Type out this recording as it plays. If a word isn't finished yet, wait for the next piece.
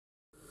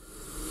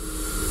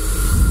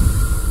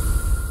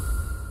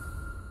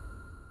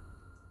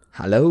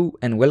Hello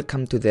and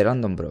welcome to the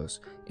Random Bros.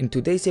 In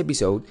today's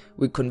episode,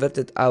 we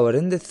converted our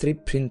Render 3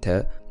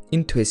 printer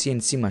into a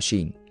CNC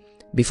machine.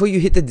 Before you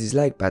hit the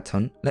dislike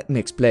button, let me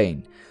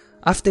explain.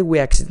 After we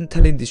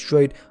accidentally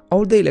destroyed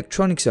all the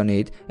electronics on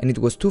it and it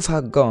was too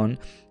far gone,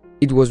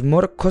 it was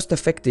more cost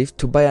effective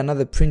to buy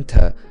another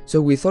printer,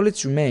 so with all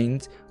its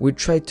remains, we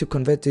tried to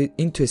convert it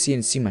into a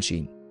CNC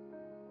machine.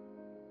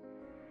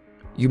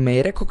 You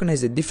may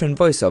recognize a different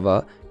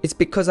voiceover, it's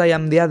because I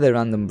am the other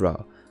Random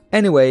Bro.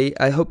 Anyway,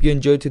 I hope you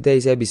enjoyed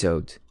today's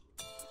episode.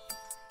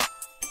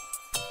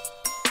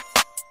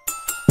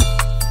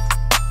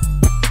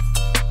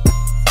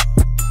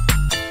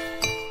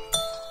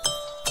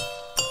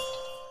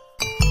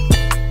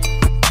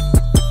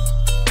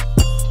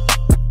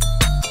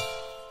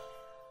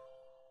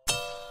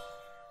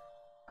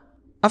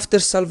 After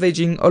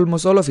salvaging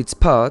almost all of its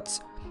parts,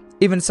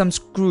 even some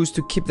screws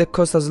to keep the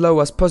cost as low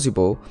as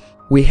possible,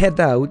 we head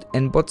out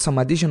and bought some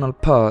additional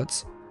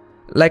parts,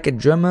 like a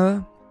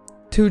drummer,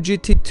 2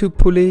 GT2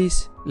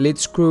 pulleys, lead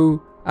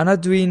screw, an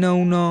Arduino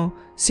Uno,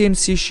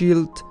 CNC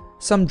shield,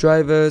 some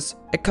drivers,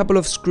 a couple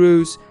of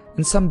screws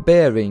and some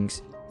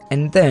bearings,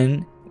 and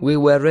then we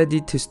were ready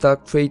to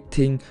start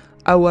creating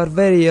our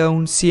very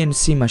own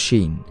CNC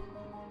machine.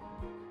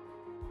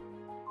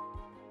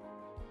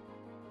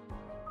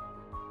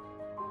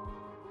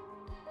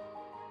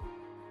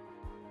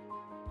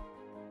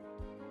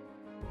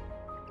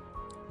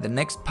 The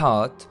next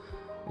part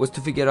was to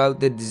figure out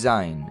the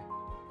design.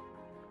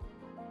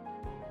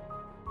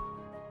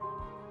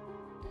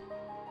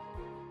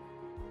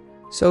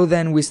 So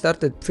then we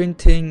started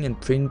printing and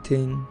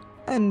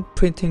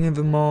printing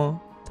even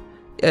more.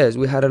 Yes,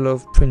 we had a lot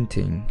of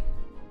printing.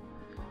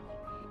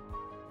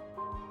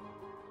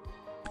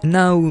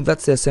 Now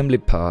that's the assembly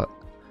part.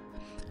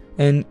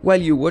 And while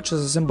you watch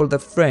us assemble the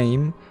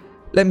frame,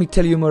 let me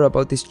tell you more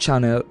about this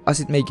channel, as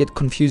it may get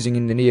confusing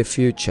in the near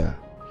future.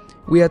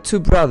 We are two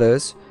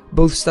brothers,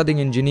 both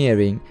studying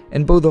engineering,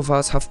 and both of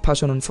us have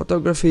passion on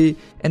photography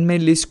and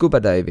mainly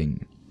scuba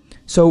diving.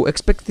 So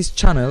expect this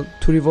channel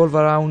to revolve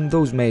around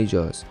those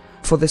majors.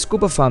 For the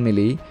scuba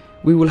family,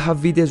 we will have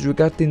videos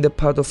regarding the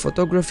part of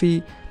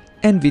photography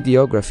and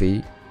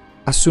videography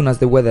as soon as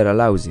the weather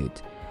allows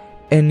it.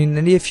 And in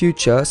the near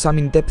future, some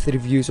in-depth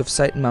reviews of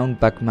side mount,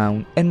 back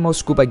mount and more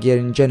scuba gear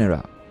in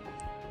general.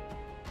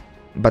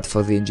 But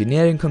for the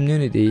engineering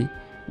community,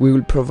 we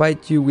will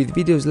provide you with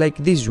videos like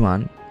this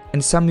one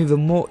and some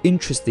even more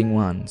interesting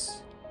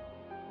ones.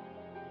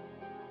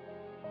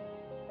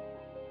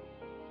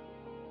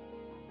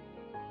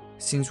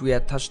 Since we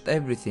attached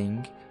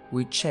everything,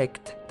 we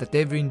checked that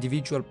every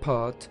individual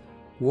part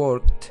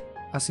worked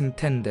as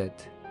intended.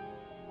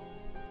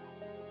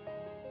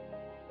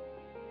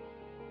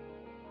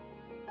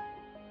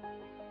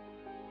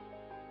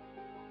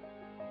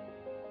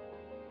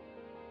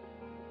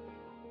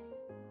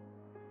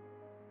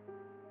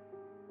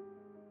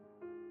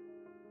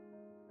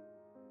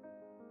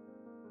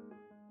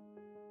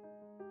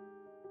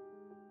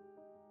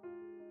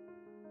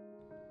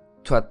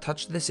 To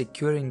attach the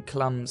securing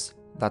clamps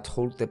that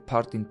hold the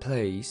part in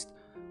place,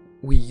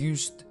 we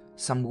used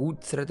some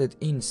wood threaded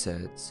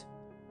inserts.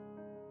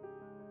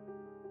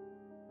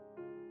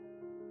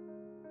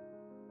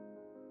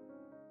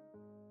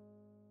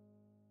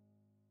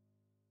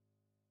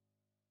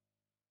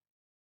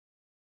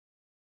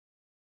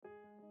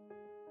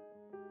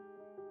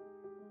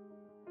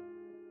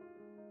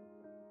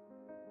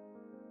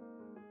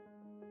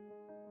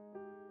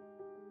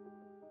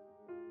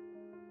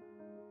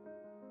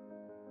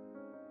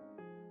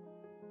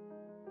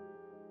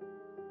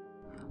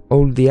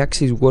 All the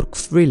axes work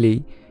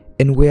freely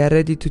and we are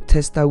ready to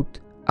test out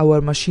our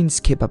machine's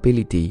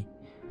capability.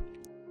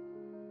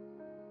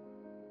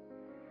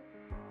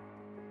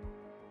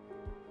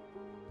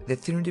 The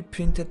 3D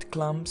printed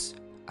clamps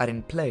are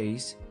in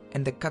place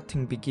and the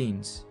cutting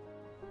begins.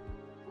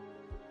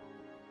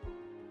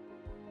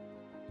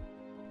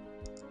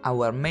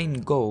 Our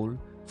main goal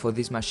for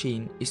this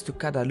machine is to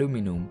cut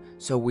aluminum,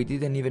 so we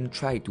didn't even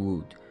try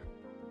wood.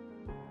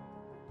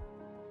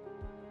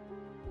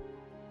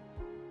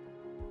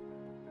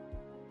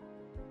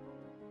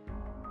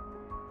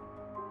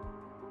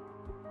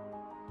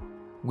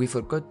 We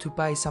forgot to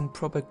buy some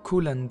proper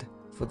coolant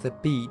for the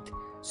bead,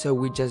 so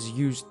we just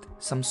used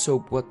some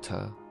soap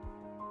water.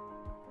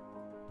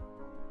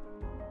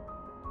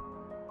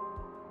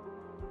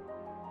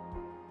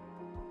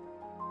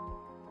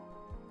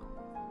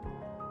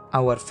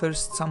 Our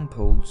first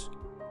samples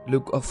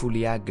look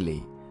awfully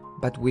ugly,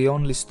 but we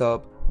only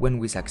stop when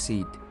we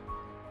succeed.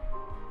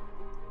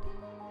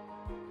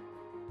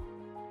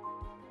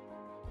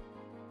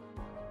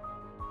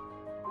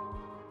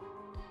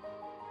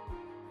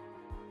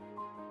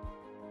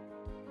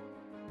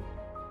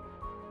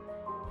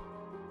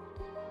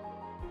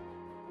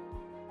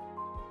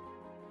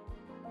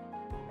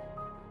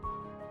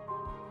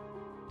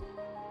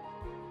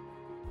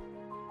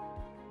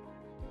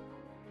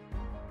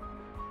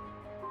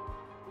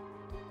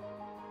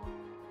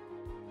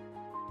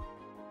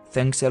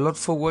 Thanks a lot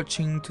for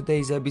watching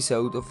today's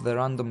episode of the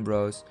Random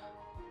Bros,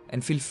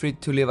 and feel free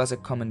to leave us a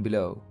comment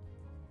below.